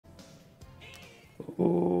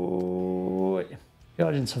Oh,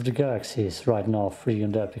 Guardians of the Galaxy is right now free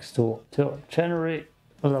on the Epic Store till January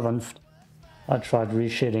 11th. I tried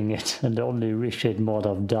reshading it and the only reshade mod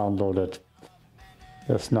I've downloaded,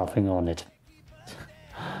 there's nothing on it.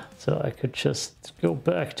 So I could just go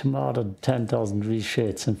back to my other 10,000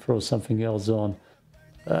 reshades and throw something else on.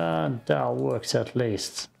 And that works at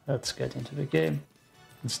least. Let's get into the game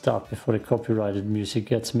and start before the copyrighted music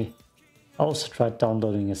gets me. I also tried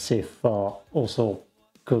downloading a save file, also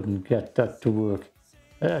couldn't get that to work.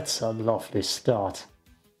 That's a lovely start.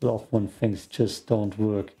 Love when things just don't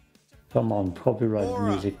work. Come on, copyrighted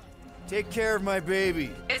music. Take care of my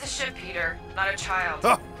baby. It's a ship, Peter, not a child.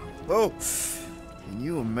 Oh, can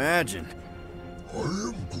you imagine? I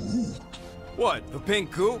am Groot. What, the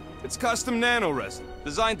pink coupe? It's custom nano-resin,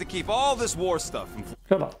 designed to keep all this war stuff from...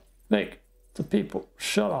 Shut up. Make the people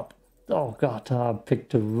shut up. Oh god, I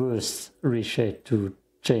picked the worst reshade to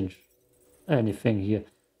change anything here.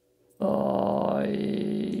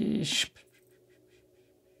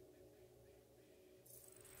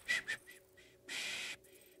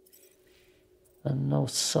 And no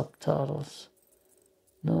subtitles.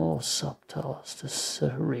 No subtitles. This is a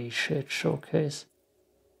reshade showcase.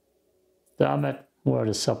 Damn it, where are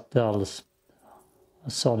the subtitles? I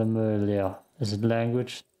saw them earlier. Is it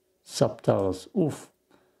language? Subtitles. Oof.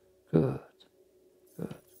 Good.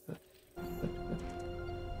 Good, good, good, good.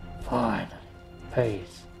 Finally.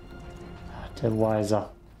 Pace. The wiser.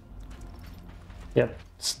 Yep,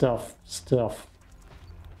 stuff.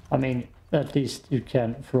 I mean, at least you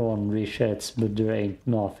can throw on reshades, but there ain't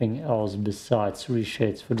nothing else besides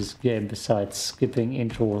reshades for this game, besides skipping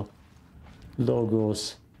intro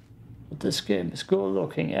logos. But this game is good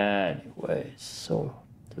looking anyways, so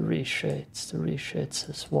the reshades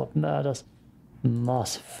is what matters.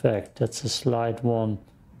 Mass Effect, that's a slight one.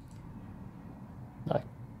 Like,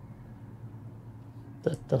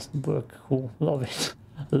 that doesn't work. Cool, love it.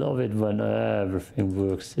 Love it when everything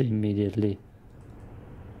works immediately.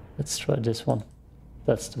 Let's try this one.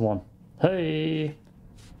 That's the one. Hey!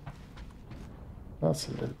 That's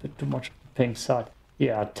a little bit too much of the pink side.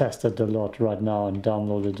 Yeah, I tested a lot right now and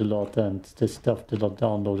downloaded a lot, and the stuff that I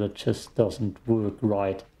downloaded just doesn't work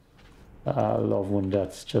right. I love when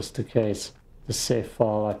that's just the case. The save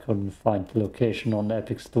file, I couldn't find the location on the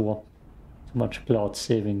Epic Store. Too much cloud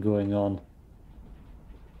saving going on.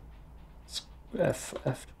 F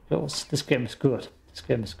close. This game is good. This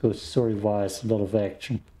game is good. Story-wise, a lot of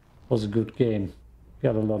action. Was a good game.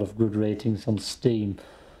 Got a lot of good ratings on Steam.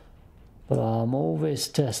 But I'm always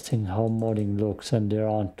testing how modding looks, and there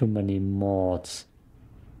aren't too many mods.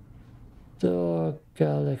 The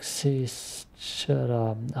galaxies, shut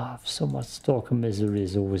up. I have so much Stalker Misery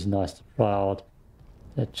is always nice to try out.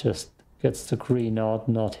 That just gets the green out,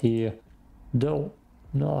 not here. No,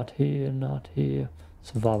 not here, not here.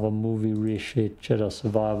 Survivor movie reshade, Jedi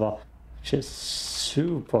Survivor, which is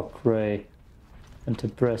super grey and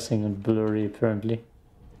depressing and blurry apparently.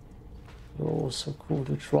 Also cool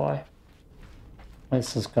to try.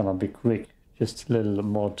 This is gonna be quick, just a little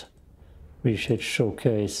mod reshade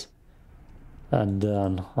showcase, and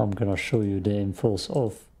then I'm gonna show you the infos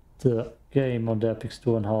of the game on the Epic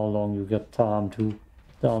Store and how long you get time to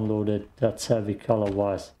download it. That's heavy color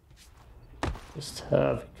wise, just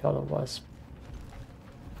heavy color wise.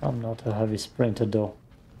 I'm not a heavy sprinter though.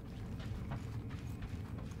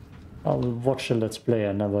 I'll watch the Let's Play.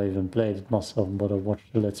 I never even played it myself, but I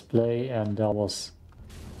watched the Let's Play and that was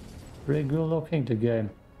pretty good looking, the game.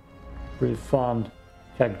 Pretty fun,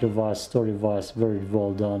 character-wise, story-wise, very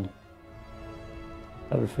well done.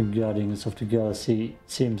 Everything Guardians of the Galaxy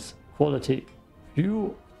seems quality.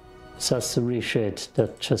 You says the reshade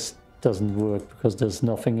that just doesn't work because there's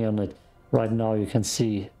nothing in it. Right now you can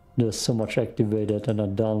see there's so much activated, and I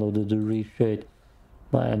downloaded the reshade.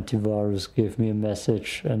 My antivirus gave me a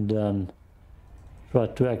message and then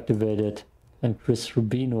tried to activate it. And Chris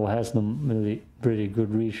Rubino has normally pretty good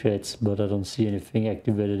reshades, but I don't see anything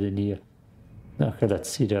activated in here. Okay, let's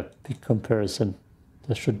see the big comparison.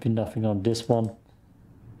 There should be nothing on this one.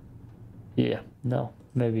 Yeah, no.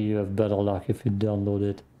 Maybe you have better luck if you download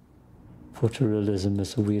it. Photorealism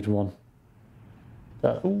is a weird one.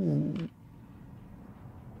 Ooh.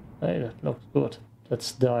 Hey, that looks good.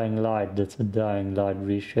 That's Dying Light. That's a Dying Light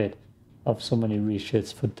reshade. I have so many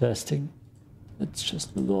reshades for testing. It's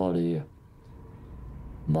just a lot here.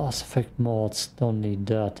 Mass Effect mods, don't need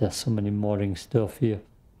that. There's so many modding stuff here.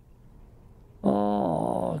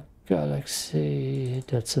 Oh, Galaxy.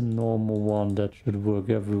 That's a normal one that should work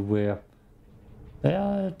everywhere.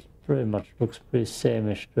 Yeah, it pretty much looks pretty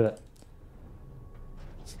same-ish. The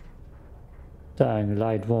Dying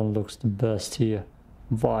Light one looks the best here.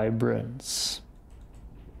 Vibrance.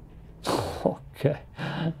 Okay.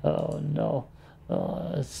 Oh no.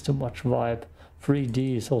 It's too much vibe.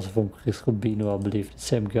 3D is also from Chris Rubino, I believe. The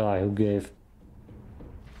same guy who gave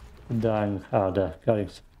the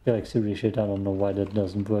Galaxy Reshade. I don't know why that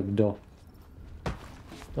doesn't work though.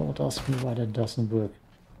 Don't ask me why that doesn't work.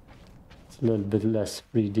 It's a little bit less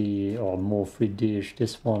 3D or more 3D-ish,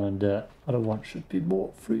 this one, and the other one should be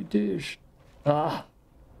more 3D-ish.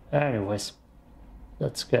 Anyways,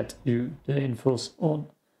 let's get you the infos on.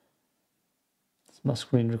 Is my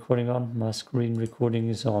screen recording on? My screen recording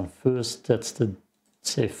is on. First, that's the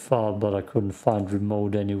save file, but I couldn't find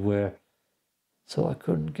remote anywhere, so I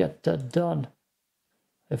couldn't get that done.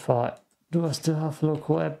 Do I still have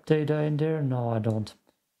local app data in there? No, I don't.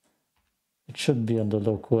 It should be on the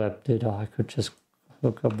local app data. I could just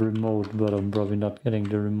look up remote, but I'm probably not getting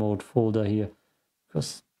the remote folder here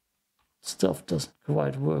because stuff doesn't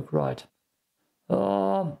quite work right.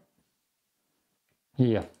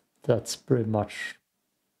 Yeah, that's pretty much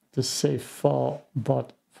the save file,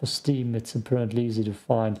 but for Steam it's apparently easy to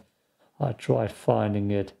find. I tried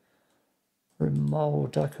finding it.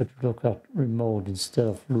 Remote, I could look up remote instead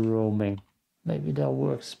of roaming. Maybe that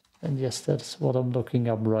works. And yes, that's what I'm looking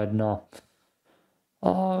up right now. No,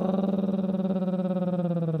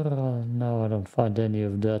 I don't find any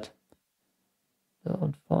of that.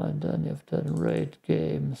 Don't find any of that. Raid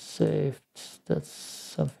game saved. That's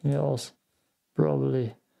something else.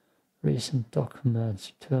 Probably recent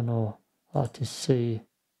documents. Eternal RTC.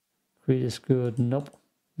 Greed is good. Nope.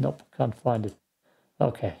 Nope. Can't find it.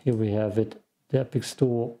 Okay, here we have it. The Epic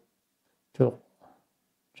Store till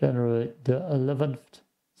January the 11th.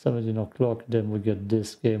 17 o'clock, then we get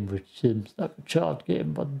this game, which seems like a child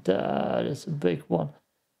game, but that is a big one.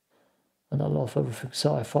 And I love everything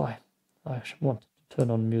sci-fi. I actually wanted to turn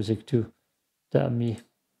on music too. Damn me.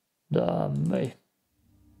 Damn me.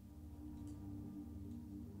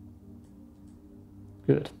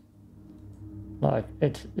 Good. Like,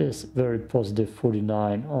 it is very positive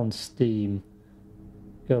 49 on Steam.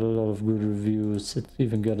 Got a lot of good reviews. It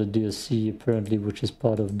even got a DLC apparently, which is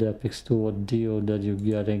part of the Epic Store deal that you're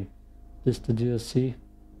getting. Is the DLC?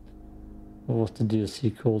 What was the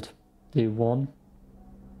DLC called? Day 1?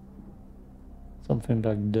 Something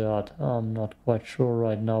like that. I'm not quite sure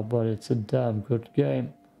right now, but it's a damn good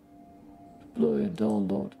game to play and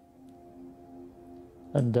download.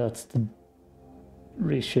 And that's the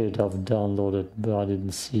Reshade I've downloaded, but I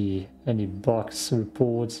didn't see any bugs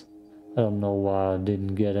reports. I don't know why I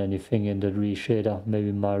didn't get anything in the reshader.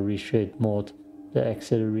 Maybe my reshade mod, the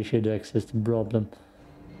reshade X is the problem.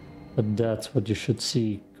 But that's what you should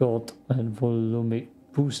see. God and volumic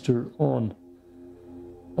booster on.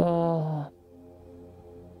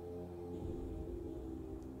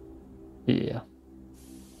 Yeah.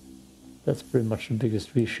 That's pretty much the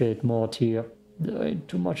biggest reshade mod here. There ain't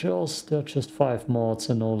too much else. There are just 5 mods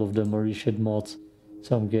and all of them are reshade mods.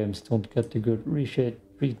 Some games don't get the good reshade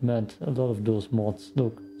treatment. A lot of those mods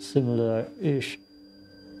look similar-ish.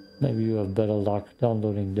 Maybe you have better luck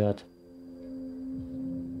downloading that.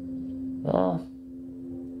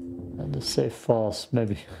 And the save files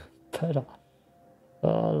maybe better.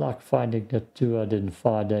 Luck finding that too. I didn't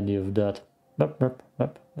find any of that.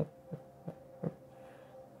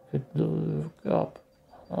 Could look up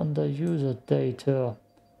under user data.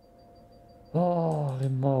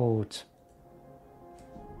 Remote.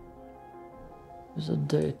 User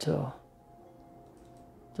data.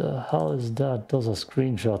 The hell is that? Those are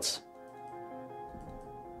screenshots.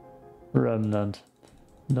 Remnant.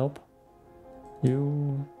 Nope.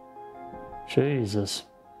 You. Jesus.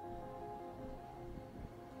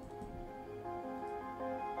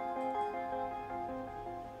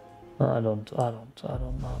 I don't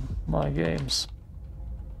know my games.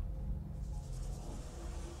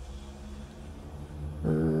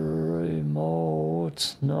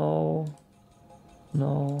 Remote. No.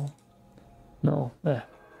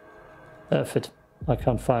 F it. I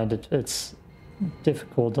can't find it. It's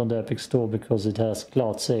difficult on the Epic Store because it has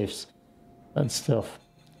cloud saves and stuff.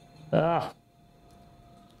 That's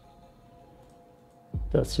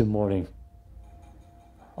your morning.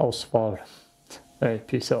 Ausfall. Hey,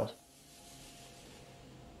 peace out.